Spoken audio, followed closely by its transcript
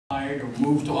or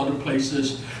move to other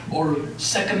places, or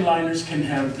second liners can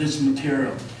have this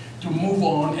material to move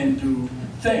on and do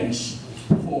things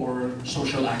for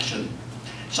social action.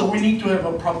 So we need to have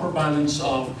a proper balance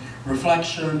of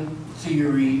reflection,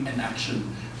 theory, and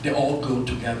action. They all go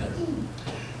together.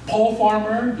 Paul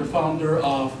Farmer, the founder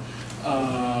of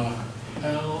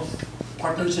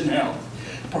Partners in Health,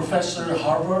 professor at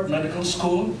Harvard Medical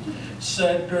School,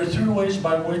 said there are three ways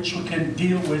by which we can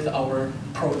deal with our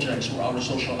projects or our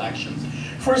social action.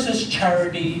 First is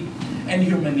charity and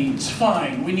human needs.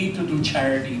 Fine, we need to do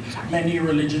charity. Many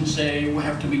religions say we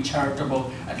have to be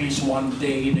charitable at least one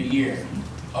day in a year.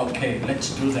 Okay, let's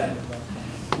do that.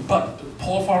 But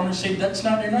Paul Farmer said that's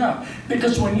not enough,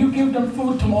 because when you give them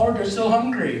food tomorrow, they're still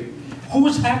hungry.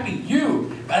 Who's happy?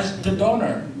 You, as the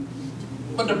donor.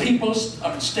 But the people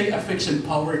stay affixed in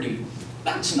poverty.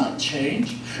 That's not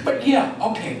change. But yeah,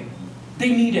 okay, they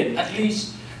needed at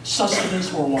least sustenance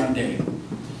for one day.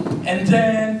 And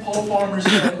then Paul Farmer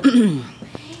said,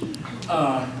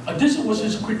 this was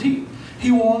his critique.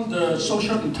 He won the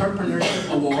Social Entrepreneurship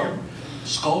Award,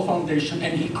 Skull Foundation,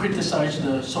 and he criticized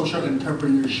the social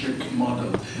entrepreneurship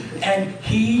model. And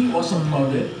he was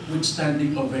applauded with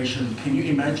standing ovation. Can you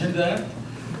imagine that?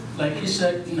 Like he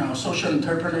said, you know, social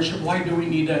entrepreneurship, why do we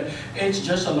need that? It's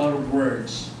just a lot of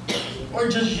words. Or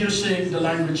just using the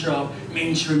language of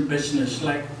mainstream business.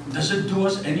 Like, does it do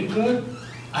us any good?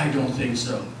 I don't think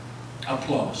so.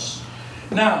 Applause.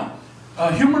 Now,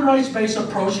 a human rights-based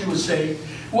approach, you would say,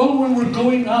 well, when we're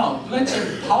going out, let's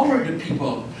empower the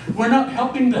people. We're not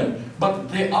helping them, but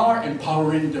they are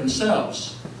empowering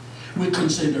themselves. We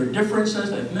consider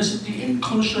differences, ethnicity,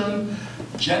 inclusion,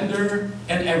 gender,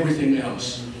 and everything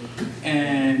else.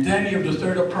 And then you have the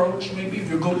third approach. Maybe if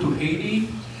you go to Haiti,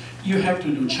 you have to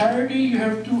do charity, you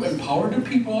have to empower the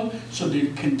people so they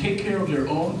can take care of their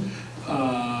own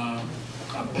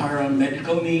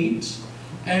paramedical needs,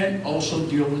 and also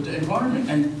deal with the environment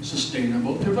and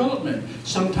sustainable development.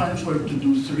 Sometimes we have to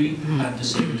do three at the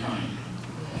same time.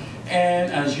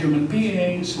 And as human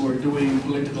beings who are doing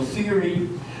political theory,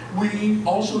 we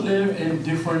also live in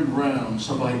different realms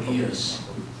of ideas.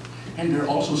 And there are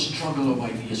also struggle of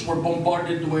ideas. We're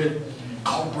bombarded with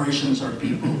corporations are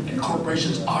people, and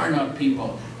corporations are not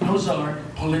people. Those are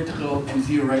political and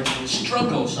theoretical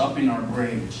struggles up in our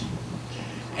brains.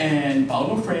 And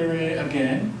Paulo Freire,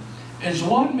 again, is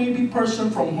one maybe person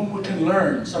from whom we can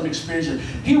learn some experiences.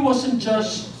 He wasn't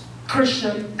just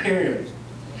Christian, period.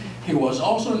 He was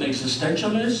also an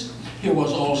existentialist. He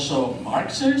was also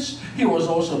Marxist. He was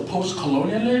also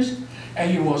post-colonialist. And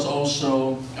he was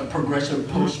also a progressive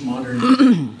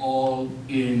postmodernist, all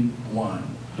in one.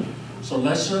 So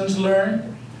lessons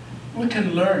learned, we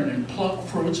can learn and pluck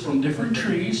fruits from different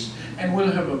trees, and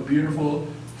we'll have a beautiful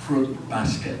fruit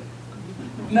basket.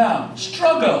 Now,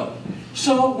 struggle.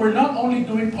 So we're not only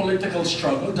doing political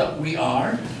struggle, that we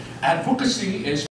are. Advocacy is